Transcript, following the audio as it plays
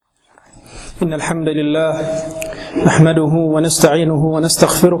إن الحمد لله نحمده ونستعينه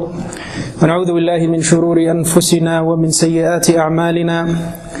ونستغفره ونعوذ بالله من شرور أنفسنا ومن سيئات أعمالنا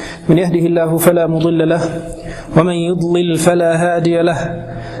من يهده الله فلا مضل له ومن يضلل فلا هادي له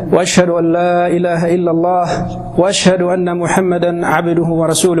وأشهد أن لا إله إلا الله وأشهد أن محمدا عبده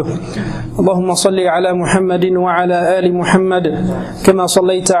ورسوله اللهم صل على محمد وعلى آل محمد كما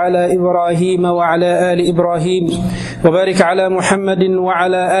صليت على إبراهيم وعلى آل إبراهيم وبارك على محمد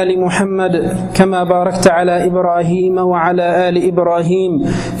وعلى آل محمد كما باركت على إبراهيم وعلى آل إبراهيم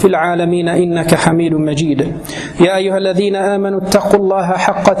في العالمين إنك حميد مجيد يا أيها الذين آمنوا اتقوا الله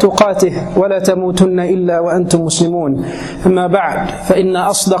حق تقاته ولا تموتن إلا وأنتم مسلمون أما بعد فإن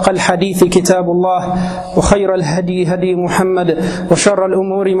أصدق الحديث كتاب الله وخير الهدي هدي محمد وشر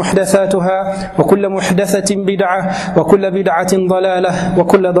الأمور محدثاتها وكل محدثة بدعة وكل بدعة ضلالة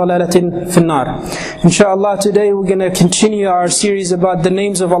وكل ضلالة في النار. Inshallah, today we're going to continue our series about the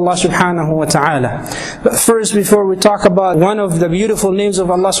names of Allah subhanahu wa ta'ala. But first, before we talk about one of the beautiful names of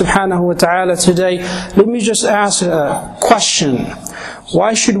Allah subhanahu wa ta'ala today, let me just ask a question.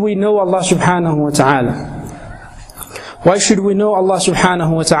 Why should we know Allah subhanahu wa ta'ala? Why should we know Allah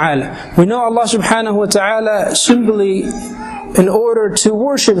subhanahu wa ta'ala? We know Allah subhanahu wa ta'ala simply in order to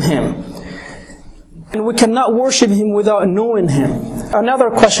worship Him. And we cannot worship Him without knowing Him.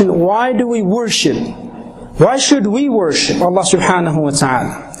 Another question, why do we worship? Why should we worship Allah subhanahu wa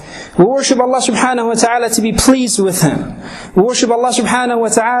ta'ala? We worship Allah subhanahu wa ta'ala to be pleased with Him. We worship Allah subhanahu wa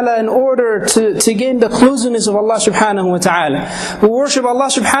ta'ala in order to gain the closeness of Allah subhanahu wa ta'ala. We worship Allah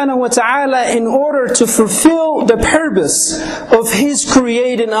subhanahu wa ta'ala in order to fulfill the purpose of His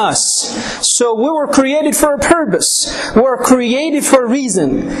creating us. So we were created for a purpose. We were created for a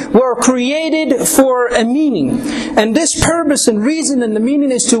reason. We were created for a meaning. And this purpose and reason and the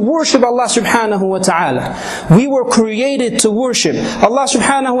meaning is to worship Allah subhanahu wa ta'ala. We were created to worship. Allah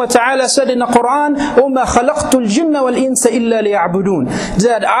subhanahu wa ta'ala said in the Quran, وَمَا خَلَقْتُ الْجِنَّ وَالْإِنسَ إِلَّا لِيَعْبُدُونَ,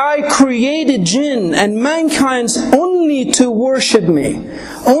 that I created jinn and mankind only to worship me.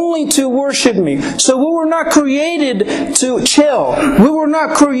 Only to worship me. So we were not created to chill. We were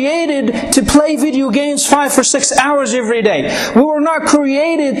not created to play video games 5 or 6 hours every day. We were not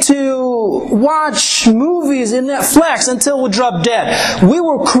created to watch movies in Netflix until we drop dead. We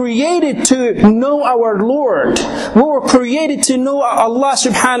were created to know our Lord. We were created to know Allah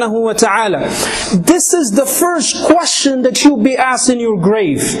subhanahu wa ta'ala. This is the first question that you'll be asked in your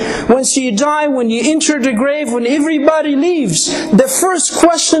grave. Once you die, when you enter the grave, when everybody leaves, the first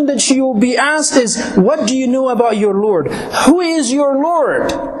question that you will be asked is, what do you know about your Lord? Who is your Lord?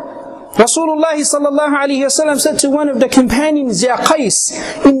 Rasulullah sallallahu alayhi wa sallam said to one of the companions, Ya Qais,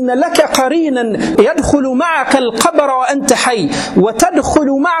 inna laka qarinan yadkhulu ma'aka al-qabra wa anta hayy, wa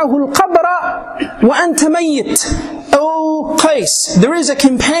tadkhulu ma'ahu al-qabra wa anta mayyit. Oh Qais, there is a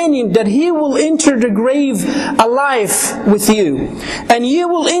companion that he will enter the grave alive with you, and you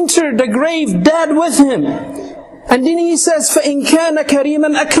will enter the grave dead with him. And then he says, فَإِنْ كَانَ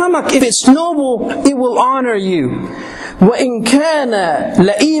كَرِيمًا أَكْرَمَكَ, if it's noble, it will honor you. وَإِنْ كَانَ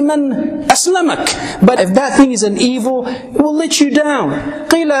لَئِيمًا أَسْلَمَكَ, but if that thing is an evil, it will let you down.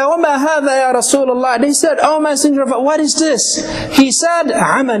 قِيلَ وَمَا هَذَا يَا رَسُولَ اللَّهِ, they said, oh Messenger of Allah, what is this? He said,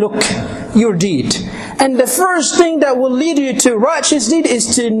 عَمَلُكَ, your deed. And the first thing that will lead you to righteous deed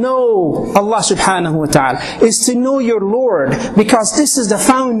is to know Allah subhanahu wa ta'ala, is to know your Lord, because this is the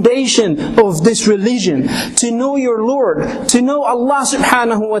foundation of this religion. To know your Lord, to know Allah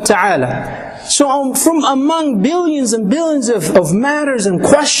subhanahu wa ta'ala. So from among billions and billions of matters and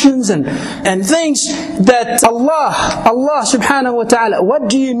questions and things that Allah subhanahu wa ta'ala, what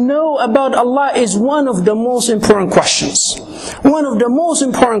do you know about Allah, is one of the most important questions. One of the most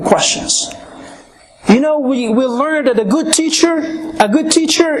important questions. You know, we learned that a good teacher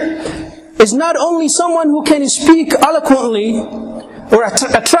is not only someone who can speak eloquently or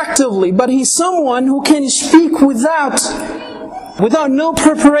attractively, but he's someone who can speak without no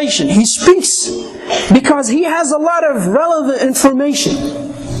preparation. He speaks because he has a lot of relevant information.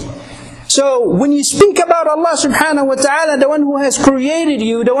 So when you speak about Allah subhanahu wa ta'ala, the one who has created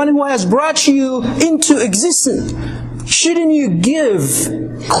you, the one who has brought you into existence, shouldn't you give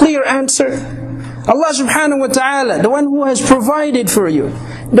clear answer? Allah subhanahu wa ta'ala, the one who has provided for you,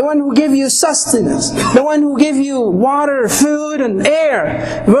 the one who gave you sustenance, the one who gave you water, food and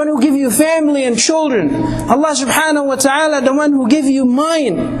air, the one who gave you family and children. Allah subhanahu wa ta'ala, the one who gave you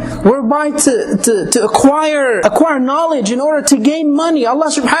mind, whereby to acquire knowledge in order to gain money.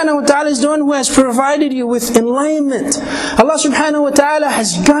 Allah subhanahu wa ta'ala is the one who has provided you with enlightenment. Allah subhanahu wa ta'ala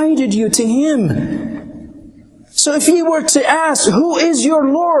has guided you to Him. So if you were to ask, who is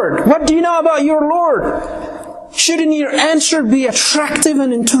your Lord? What do you know about your Lord? Shouldn't your answer be attractive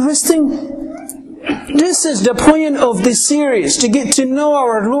and interesting? This is the point of this series, to get to know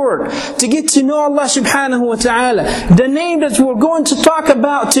our Lord, to get to know Allah subhanahu wa ta'ala. The name that we're going to talk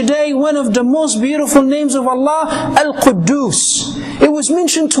about today, one of the most beautiful names of Allah, Al-Quddus. It was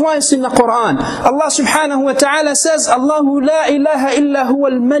mentioned twice in the Quran. Allah subhanahu wa ta'ala says, Allahu la ilaha illa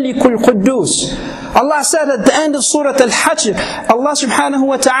huwa al-Malik al-Quddus. Allah said at the end of Surah Al-Hajj, Allah subhanahu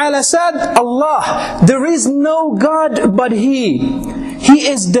wa ta'ala said, Allah, there is no God but He. He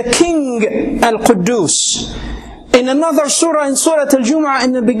is the King Al-Quddus. In another surah, in Surah Al-Jum'ah,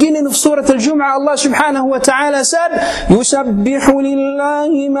 in the beginning of Surah Al-Jum'ah, Allah subhanahu wa ta'ala said, يُسَبِّحُ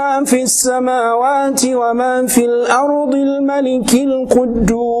لِلَّهِ مَا فِي السَّمَاوَاتِ وَمَا فِي الْأَرْضِ الْمَلِكِ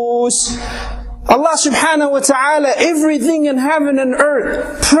الْقُدُّوسِ. Allah subhanahu wa ta'ala, everything in heaven and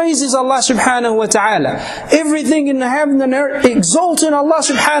earth praises Allah subhanahu wa ta'ala. Everything in heaven and earth exalting Allah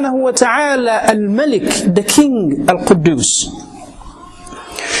subhanahu wa ta'ala, Al-Malik, the King Al-Quddus.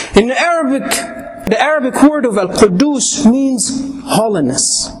 In the Arabic word of Al-Quddus means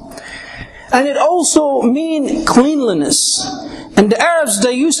holiness. And it also means cleanliness. And the Arabs,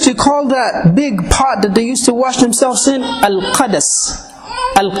 they used to call that big pot that they used to wash themselves in, Al-Quddus.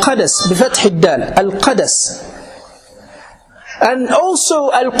 Al-Quddus, بفتح الدال, Al-Quddus. And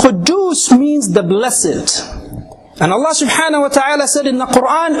also Al-Quddus means the blessed. And Allah subhanahu wa ta'ala said in the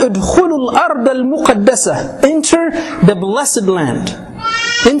Quran, ادخلوا الأرض المقدسة, enter the blessed land.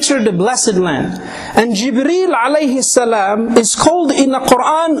 Enter the blessed land. And Jibreel alayhi salam is called in the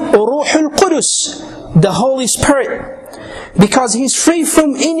Quran Ruhul Quddus, the Holy Spirit, because he's free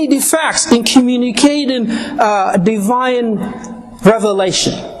from any defects in communicating divine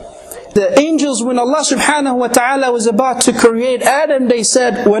revelation. The angels, when Allah subhanahu wa ta'ala was about to create Adam, they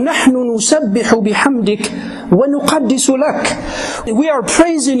said, وَنَحْنُ نُسَبِّحُ بِحَمْدِكَ وَنُقَدِّسُ لَكَ. We are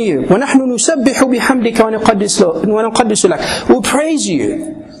praising you. وَنَحْنُ نُسَبِّحُ بِحَمْدِكَ وَنُقَدِّسُ لَكَ. We praise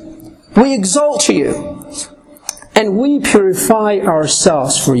you. We exalt you. And we purify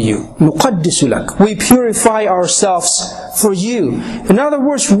ourselves for you. نُقَدِّسُ لَكَ. We purify ourselves for you. In other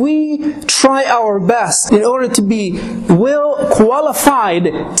words, we try our best in order to be well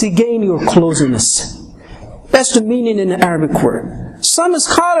qualified to gain your closeness. That's the meaning in the Arabic word. Some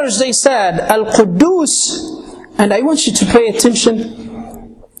scholars, they said, Al-Quddus, and I want you to pay attention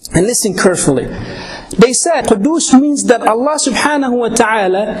and listen carefully. They said, Quddus means that Allah subhanahu wa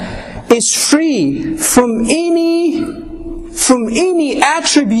ta'ala is free from any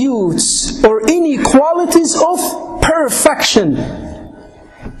attributes or any qualities of perfection.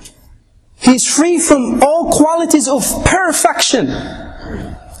 He's free from all qualities of perfection.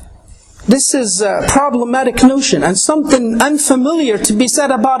 This is a problematic notion and something unfamiliar to be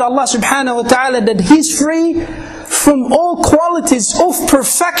said about Allah subhanahu wa ta'ala, that He's free from all qualities of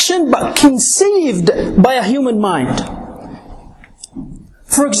perfection but conceived by a human mind.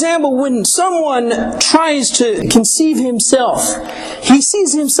 For example, when someone tries to conceive himself, he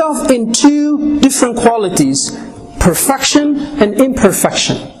sees himself in two different qualities, perfection and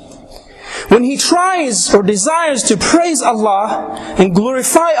imperfection. When he tries or desires to praise Allah and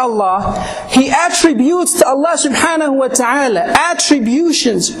glorify Allah, he attributes to Allah subhanahu wa ta'ala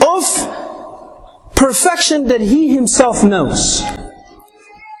attributions of perfection that he himself knows.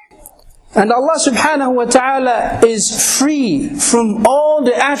 And Allah subhanahu wa ta'ala is free from all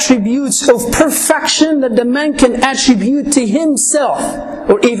the attributes of perfection that the man can attribute to himself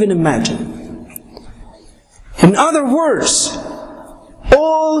or even imagine. In other words,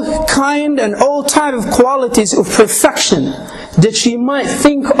 all kind and all type of qualities of perfection that you might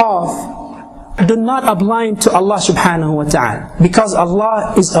think of do not apply to Allah subhanahu wa ta'ala, because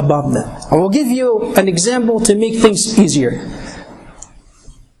Allah is above them. I will give you an example to make things easier.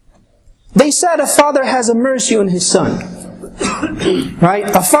 They said a father has a mercy on his son. Right?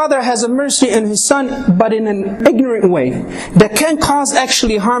 A father has a mercy on his son, but in an ignorant way that can cause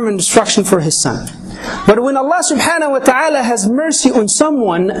actually harm and destruction for his son. But when Allah subhanahu wa ta'ala has mercy on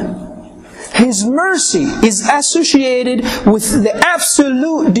someone, His mercy is associated with the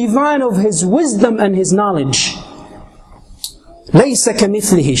absolute divine of His wisdom and His knowledge. لَيْسَ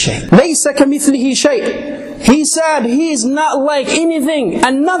كَمِثْلِهِ شَيْءٍ لَيْسَ كَمِثْلِهِ شَيْءٍ. He said He is not like anything,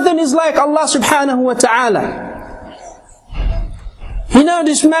 and nothing is like Allah subhanahu wa ta'ala. You know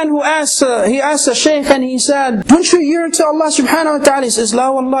this man who asked a shaykh and he said, don't you yearn to Allah subhanahu wa ta'ala? He says, La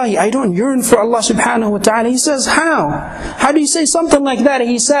wallahi, I don't yearn for Allah subhanahu wa ta'ala. He says, how? How do you say something like that?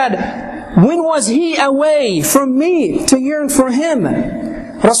 He said, when was He away from me to yearn for Him?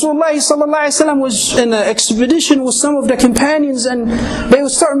 Rasulullah ﷺ was in an expedition with some of the companions, and they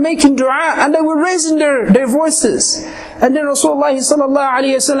would start making dua, and they were raising their voices. And then Rasulullah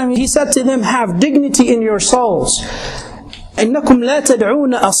ﷺ, he said to them, have dignity in your souls. إِنَّكُمْ لَا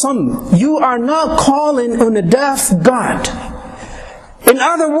تَدْعُونَ أَصَمْ. You are not calling on a deaf God. In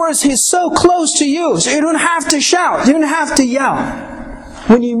other words, He's so close to you, so you don't have to shout, you don't have to yell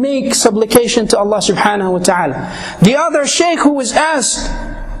when you make supplication to Allah subhanahu wa ta'ala. The other sheikh who was asked,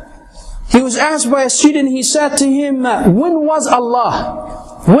 he was asked by a student, he said to him, when was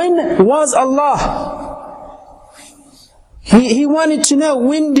Allah? When was Allah? He wanted to know,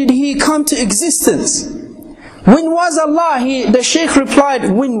 when did He come to existence? When was Allah? The sheikh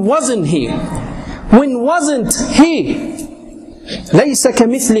replied, when wasn't He? When wasn't He? لَيْسَ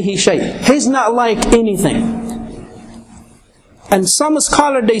كَمِثْلِهِ شَيْءٍ. He's not like anything. And some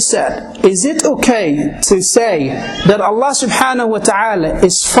scholars, they said, is it okay to say that Allah subhanahu wa ta'ala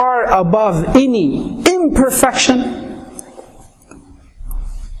is far above any imperfection?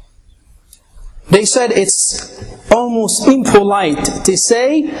 They said it's almost impolite to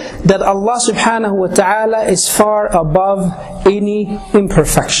say that Allah subhanahu wa ta'ala is far above any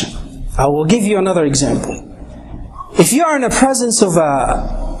imperfection. I will give you another example. If you are in the presence of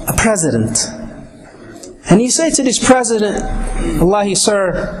a president, and you say to this president, Wallahi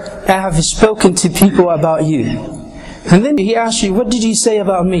sir, I have spoken to people about you. And then he asks you, what did you say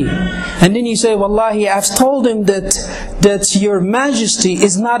about me? And then you say, Wallahi, I've told him that your majesty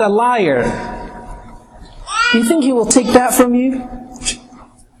is not a liar. You think he will take that from you?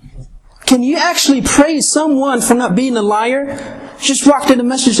 Can you actually praise someone for not being a liar? Just walk to the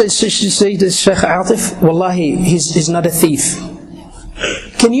message and say to Shaykh Atif, Wallahi, he's not a thief.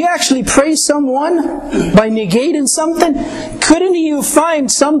 Can you actually praise someone by negating something? Couldn't you find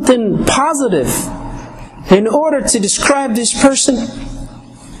something positive in order to describe this person?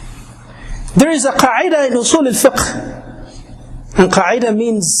 There is a qa'idah in usul al-fiqh. And qa'idah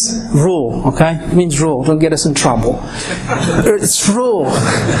means rule, okay? It means rule, don't get us in trouble. It's rule.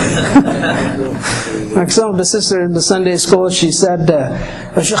 Like some of the sister in the Sunday school, she said,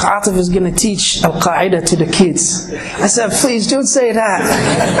 Shaykh Atif is going to teach Al-Qa'idah to the kids. I said, please don't say that.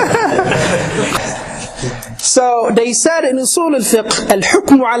 So they said in usul al-fiqh,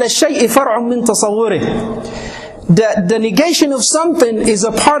 al-hukmu ala shay'i far'un min tasawwurih. That the negation of something is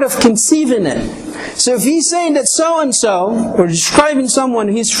a part of conceiving it. So if he's saying that so-and-so, or describing someone,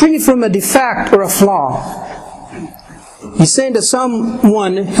 he's free from a defect or a flaw. He's saying that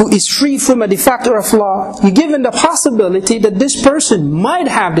someone who is free from a defect or a flaw, you're given the possibility that this person might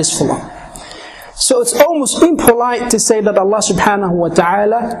have this flaw. So it's almost impolite to say that Allah subhanahu wa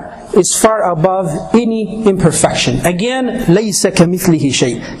ta'ala is far above any imperfection. Again, لَيْسَ كَمِثْلِهِ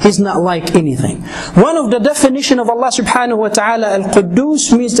شَيْءٍ. He's not like anything. One of the definition of Allah subhanahu wa ta'ala,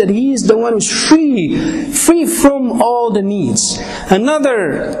 Al-Quddus, means that He is the one who's free from all the needs.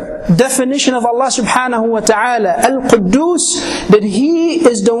 Another definition of Allah subhanahu wa ta'ala, Al-Quddus, that He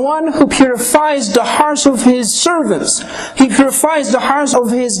is the one who purifies the hearts of His servants. He purifies the hearts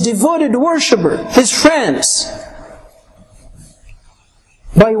of His devoted worshipper, His friends.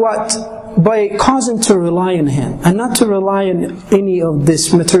 By what? By causing to rely on Him, and not to rely on any of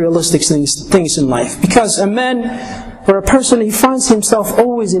these materialistic things in life. Because a man or a person, he finds himself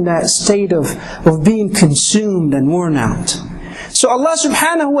always in that state of being consumed and worn out. So Allah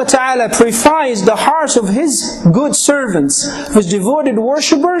subhanahu wa ta'ala purifies the hearts of His good servants, His devoted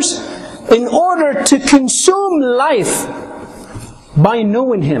worshippers, in order to consume life by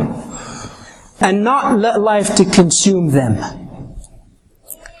knowing Him, and not let life to consume them.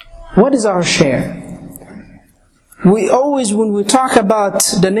 What is our share? We always, when we talk about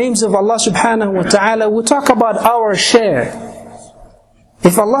the names of Allah subhanahu wa ta'ala, we talk about our share.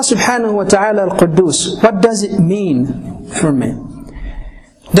 If Allah subhanahu wa ta'ala Al-Quddus, what does it mean for me?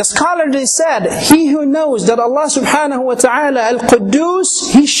 The scholar, they said, he who knows that Allah subhanahu wa ta'ala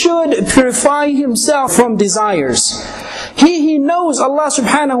Al-Quddus, he should purify himself from desires. He knows Allah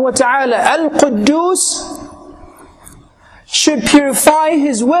subhanahu wa ta'ala Al-Quddus should purify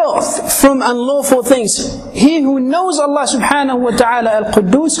his wealth from unlawful things. He who knows Allah subhanahu wa ta'ala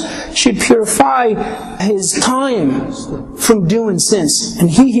Al-Quddus should purify his time from doing sins. And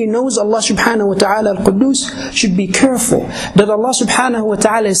he who knows Allah subhanahu wa ta'ala Al-Quddus should be careful that Allah subhanahu wa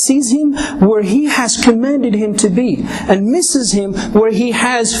ta'ala sees him where He has commanded him to be, and misses him where He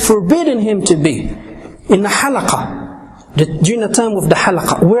has forbidden him to be. In the halaqah, during the time of the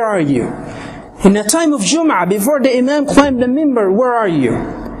halaqah, where are you? In the time of Jum'ah, before the Imam climbed the mimbar, where are you?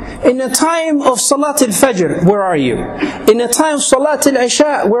 In the time of Salat al-Fajr, where are you? In the time of Salat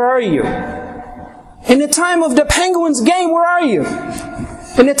al-Isha, where are you? In the time of the Penguins game, where are you?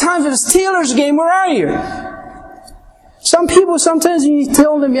 In the time of the Steelers game, where are you? Some people, sometimes you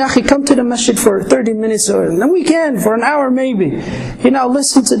tell them, Yahi, come to the masjid for 30 minutes, or on the weekend, for an hour maybe.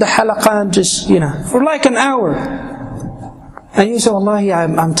 Listen to the halaqah, just, for like an hour. and you say, Wallahi,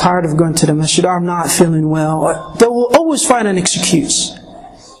 I'm tired of going to the masjid, or I'm not feeling well, they will always find an excuse.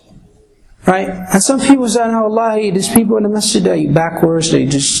 Right? And some people say, no, Wallahi, these people in the masjid, they backwards, they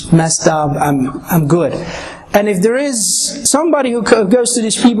just messed up, I'm good. And if there is somebody who goes to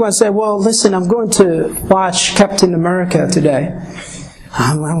these people and say, well, listen, I'm going to watch Captain America today.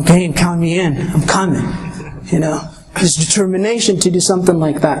 I'm game, count me in, I'm coming. There's determination to do something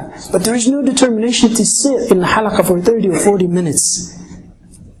like that. But there is no determination to sit in the halaqah for 30 or 40 minutes.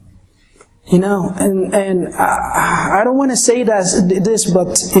 And I don't want to say this,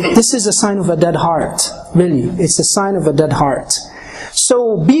 but this is a sign of a dead heart. Really, it's a sign of a dead heart.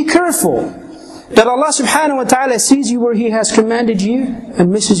 So be careful that Allah subhanahu wa ta'ala sees you where He has commanded you and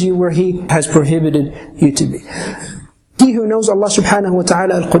misses you where He has prohibited you to be. He who knows Allah subhanahu wa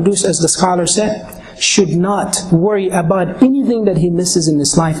ta'ala, Al-Quddus, as the scholar said, should not worry about anything that he misses in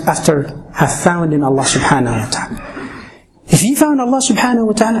his life after have found in Allah subhanahu wa ta'ala. If you found Allah subhanahu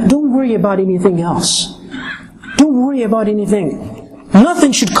wa ta'ala, don't worry about anything else. Don't worry about anything.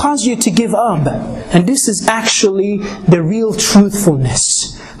 Nothing should cause you to give up. And this is actually the real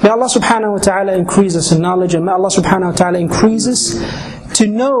truthfulness. May Allah subhanahu wa ta'ala increase us in knowledge, and may Allah subhanahu wa ta'ala increase us to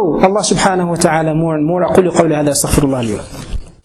know Allah subhanahu wa ta'ala more and more. أقول قولي هذا أستغفر الله لي.